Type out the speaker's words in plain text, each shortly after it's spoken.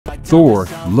Thor,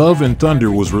 Love and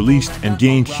Thunder was released and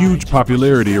gained huge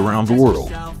popularity around the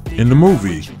world. In the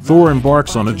movie, Thor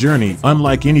embarks on a journey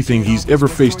unlike anything he's ever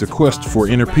faced, a quest for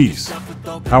inner peace.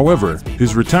 However,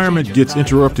 his retirement gets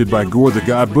interrupted by Gorr the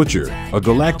God Butcher, a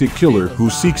galactic killer who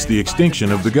seeks the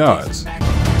extinction of the gods.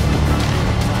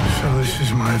 So this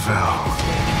is my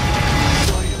vow.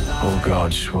 All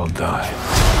gods will die.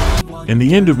 In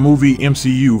the end of movie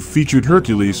MCU featured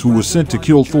Hercules, who was sent to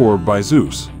kill Thor by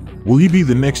Zeus. Will he be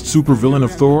the next supervillain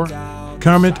of Thor?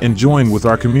 Comment and join with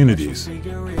our communities.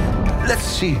 Let's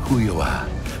see who you are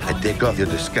and take off your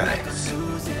disguise.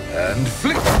 And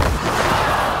flick.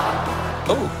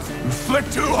 Oh, you flick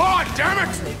too hard, damn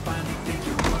it!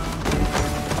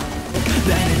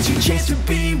 That is your chance to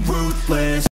be ruthless.